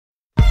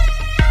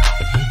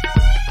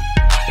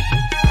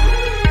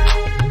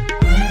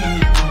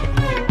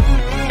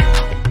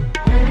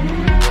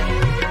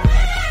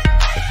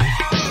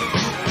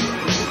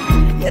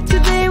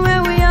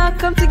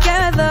come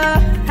together,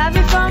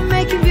 having fun,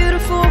 making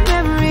beautiful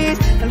memories.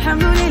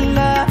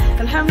 Alhamdulillah,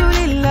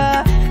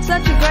 alhamdulillah,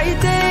 such a great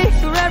day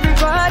for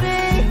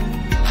everybody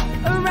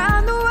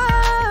around the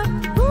world.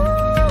 Ooh,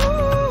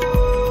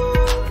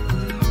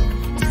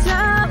 it's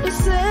time to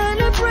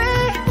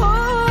celebrate.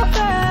 Oh,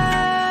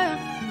 yeah.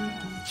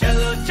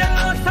 Chalo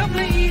chalo sab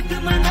Eid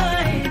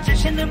manaye,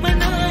 jashan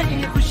manaye,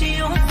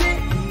 khushiyon se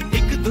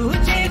ek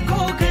dooje ko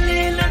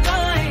gale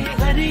lagaye,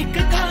 har ek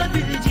ka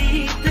dil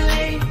jeet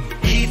le.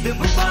 Eid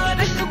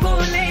mubarak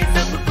bole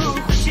sabko,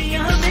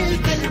 khushiyan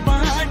milkar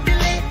baant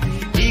le.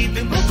 Eid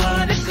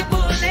mubarak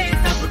bole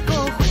sabko,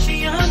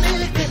 khushiyan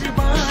milkar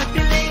baant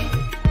le.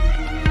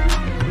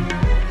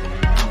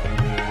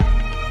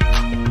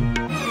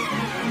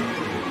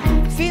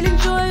 Feeling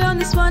joy on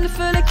this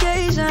wonderful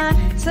occasion,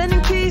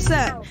 sending peace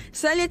and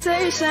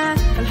salutation.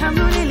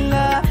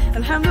 Alhamdulillah,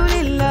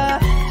 alhamdulillah,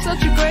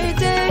 such a great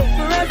day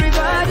for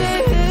everybody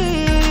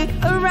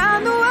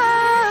around the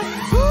world.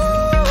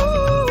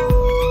 Ooh,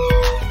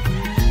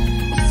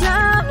 it's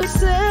time to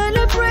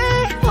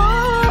celebrate.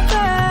 Oh,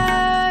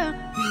 yeah.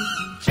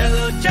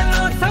 Chalo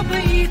chalo sab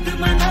Eid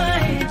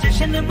manaye,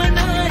 jashan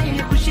manaye,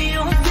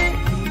 khushiyon se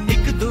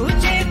ek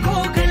dooje ko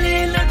gale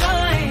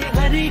lagaye,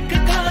 har ek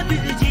ka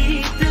dil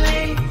jeet le.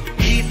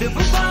 Eid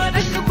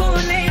mubarak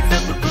bole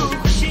sabko,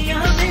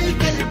 khushiyan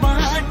milkar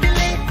baant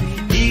le.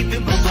 Eid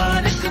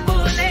mubarak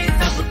bole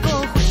sabko,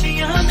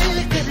 khushiyan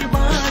milkar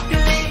baant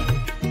le.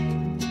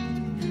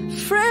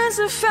 Friends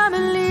and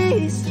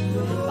families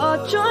all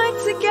joined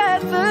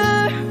together,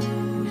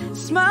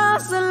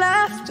 smiles and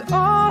laughter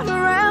all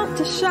around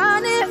to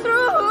shine it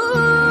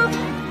through.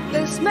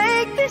 Let's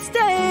make this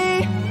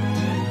day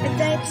a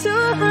day to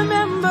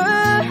remember.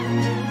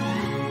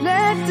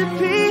 Let the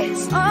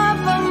peace of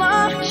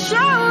Allah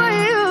shower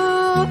you.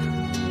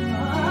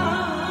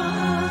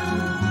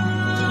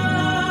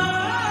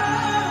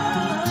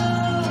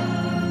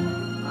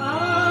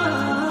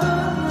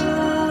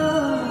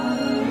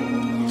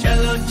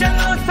 चलो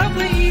चलो सब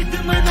ईद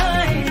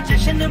मनाए,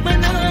 जश्न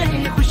मनाए,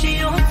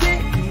 खुशियों से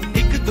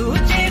एक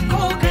दूजे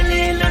को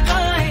गले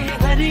लगाए,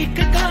 हर एक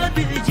का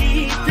दिल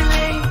जीत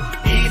ले.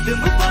 ईद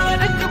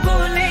मुबारक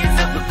बोले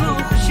सबको,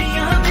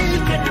 खुशियां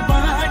मिलकर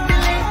बांट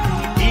ले.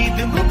 ईद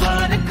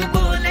मुबारक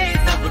बोले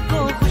सबको,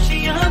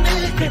 खुशियां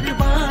मिलकर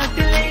बांट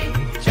ले.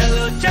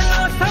 चलो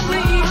चलो सब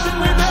ईद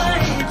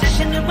मनाए,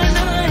 जश्न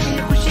मनाए,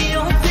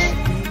 खुशियों से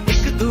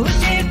एक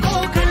दूजे को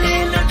गले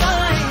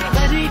लगाए,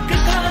 हर एक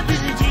का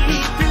दिल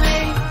जीत ले.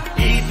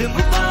 ईद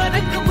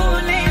मुबारक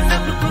बोले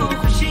सबको,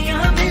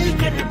 खुशियां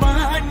मिलकर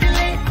बांट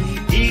ले.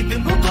 ईद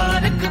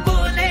मुबारक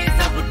बोले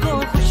सबको,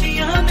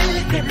 खुशियां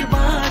मिलकर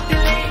बांट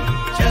ले.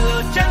 चलो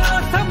चलो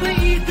सब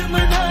ईद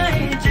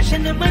मनाए,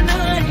 जश्न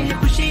मनाए,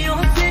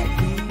 खुशियों से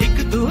एक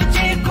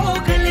दूजे को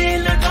गले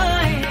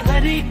लगाए,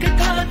 हर एक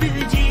का दिल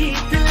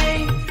जीत ले.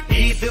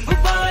 ईद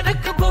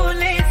मुबारक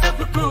बोले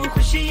सबको,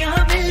 खुशियां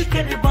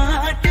मिलकर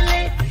बांट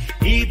ले.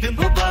 ईद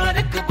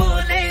मुबारक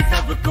बोले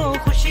सबको,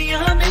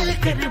 खुशियां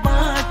मिलकर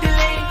बांट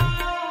ले.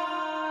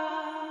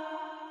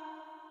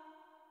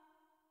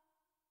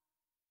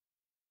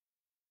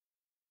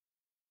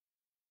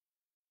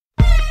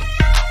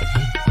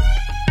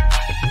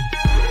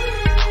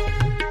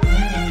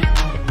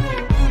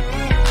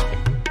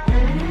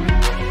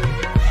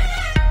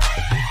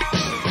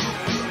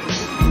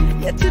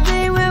 Yeah,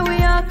 today when we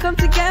all come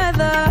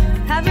together,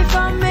 having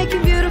fun,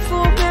 making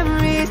beautiful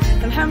memories.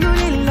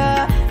 Alhamdulillah,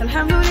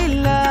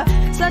 alhamdulillah,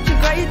 such a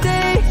great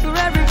day for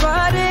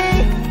everybody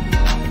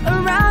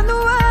around the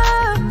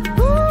world.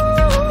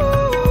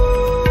 Ooh,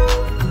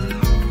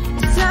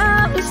 it's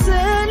time to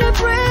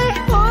celebrate.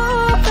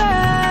 Oh,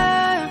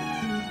 yeah.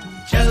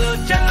 चलो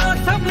चलो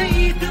सब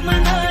ईद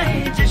मनाए,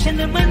 जश्न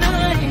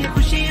मनाए,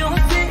 खुशियों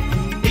से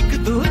एक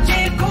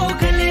दूजे को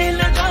गले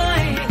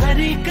लगाए, हर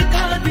एक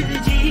का दिल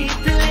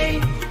जीत ले.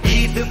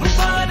 ईद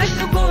मुबारक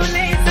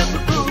बोले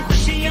सबको,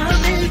 खुशियां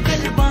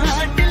मिलकर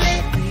बांट ले.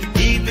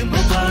 ईद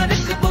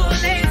मुबारक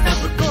बोले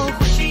सबको,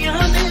 खुशियां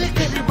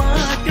मिलकर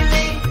बांट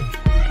ले.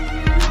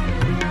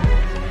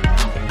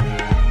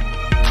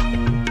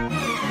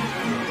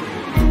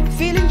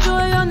 Feeling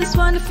joy on this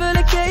wonderful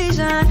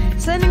occasion,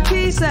 sending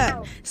peace and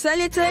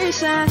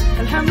salutation.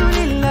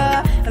 Alhamdulillah,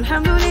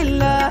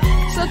 alhamdulillah,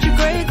 such a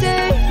great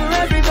day for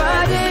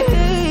everybody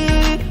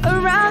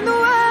around the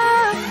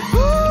world.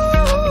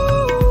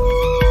 Ooh,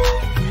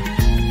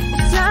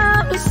 it's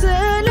time to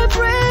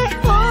celebrate.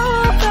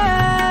 Oh,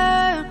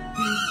 yeah.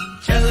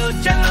 चलो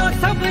चलो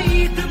सब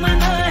ईद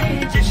मनाए,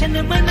 जश्न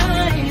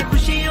मनाए,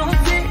 खुशियों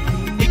से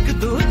एक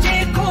दूजे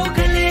को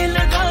गले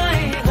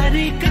लगाए, हर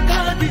एक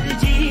का दिल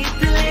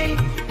जीत ले.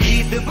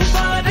 ईद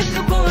मुबारक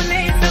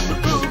बोले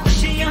सबको,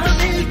 खुशियां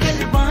मिलकर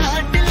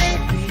बांट ले.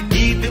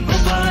 ईद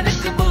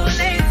मुबारक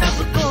बोले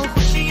सबको,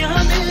 खुशियां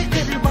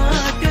मिलकर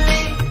बांट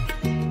ले.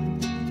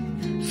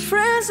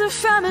 Friends and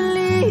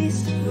families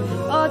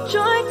all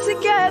joined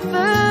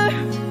together,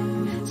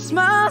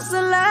 smiles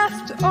and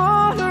laughter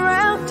all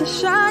around to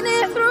shine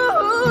it through.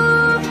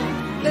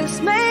 Let's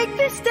make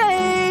this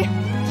day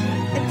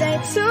a day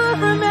to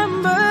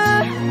remember.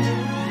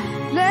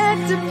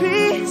 Let the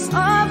peace of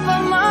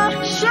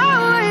Allah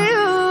shower